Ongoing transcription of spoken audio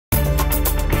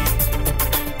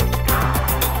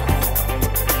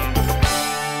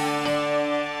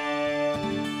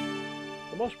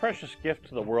most precious gift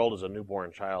to the world is a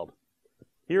newborn child.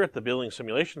 Here at the Behling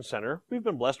Simulation Center, we've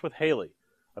been blessed with Haley,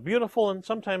 a beautiful and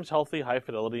sometimes healthy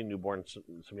high-fidelity newborn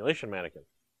simulation mannequin.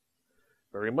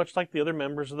 Very much like the other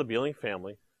members of the Behling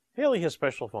family, Haley has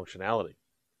special functionality.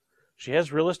 She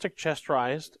has realistic chest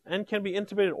rise and can be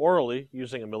intubated orally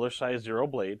using a Miller size 0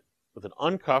 blade with an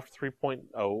uncuffed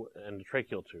 3.0 and a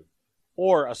tracheal tube,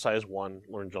 or a size 1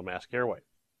 laryngeal mask airway.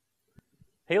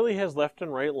 Haley has left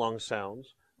and right lung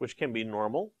sounds, which can be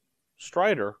normal,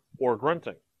 stridor, or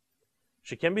grunting.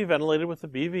 She can be ventilated with a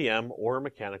BVM or a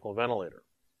mechanical ventilator.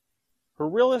 Her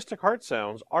realistic heart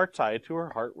sounds are tied to her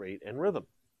heart rate and rhythm.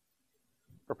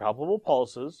 Her palpable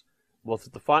pulses, both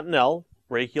at the fontanelle,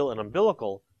 brachial, and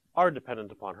umbilical, are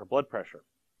dependent upon her blood pressure.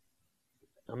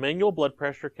 A manual blood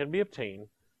pressure can be obtained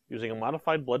using a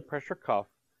modified blood pressure cuff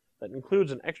that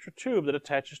includes an extra tube that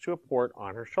attaches to a port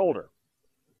on her shoulder.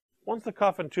 Once the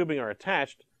cuff and tubing are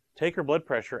attached, take her blood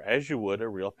pressure as you would a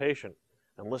real patient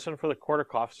and listen for the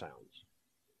quarter-cough sounds.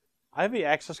 IV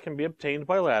access can be obtained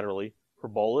bilaterally for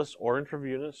bolus or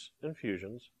intravenous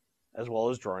infusions, as well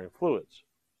as drawing fluids.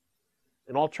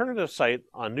 An alternative site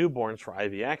on newborns for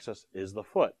IV access is the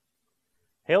foot.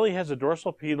 Haley has a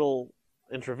dorsal pedal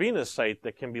intravenous site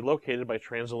that can be located by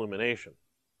transillumination.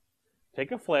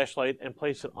 Take a flashlight and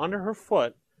place it under her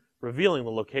foot, revealing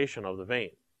the location of the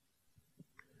vein.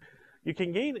 You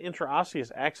can gain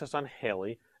intraosseous access on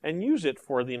Haley and use it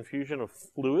for the infusion of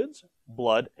fluids,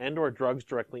 blood, and/or drugs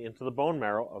directly into the bone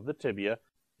marrow of the tibia.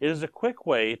 It is a quick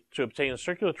way to obtain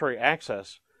circulatory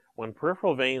access when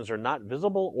peripheral veins are not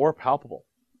visible or palpable.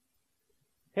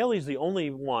 Haley is the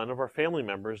only one of our family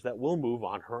members that will move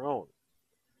on her own.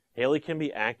 Haley can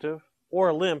be active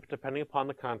or limp depending upon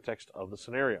the context of the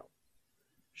scenario.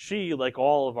 She, like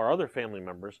all of our other family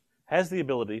members, has the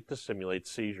ability to simulate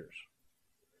seizures.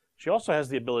 She also has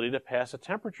the ability to pass a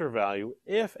temperature value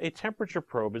if a temperature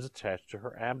probe is attached to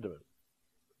her abdomen.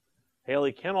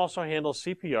 Haley can also handle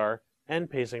CPR and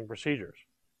pacing procedures.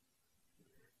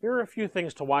 Here are a few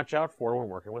things to watch out for when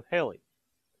working with Haley.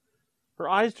 Her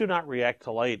eyes do not react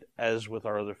to light as with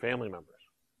our other family members.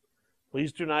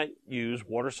 Please do not use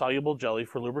water-soluble jelly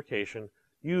for lubrication.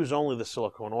 Use only the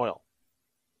silicone oil.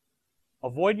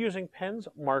 Avoid using pens,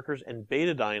 markers, and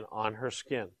betadine on her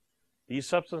skin. These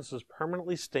substances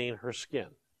permanently stain her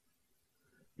skin.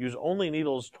 Use only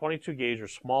needles 22 gauge or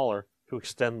smaller to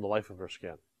extend the life of her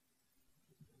skin.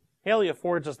 Haley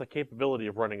affords us the capability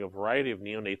of running a variety of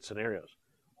neonate scenarios.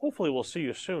 Hopefully we'll see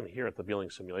you soon here at the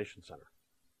Behling Simulation Center.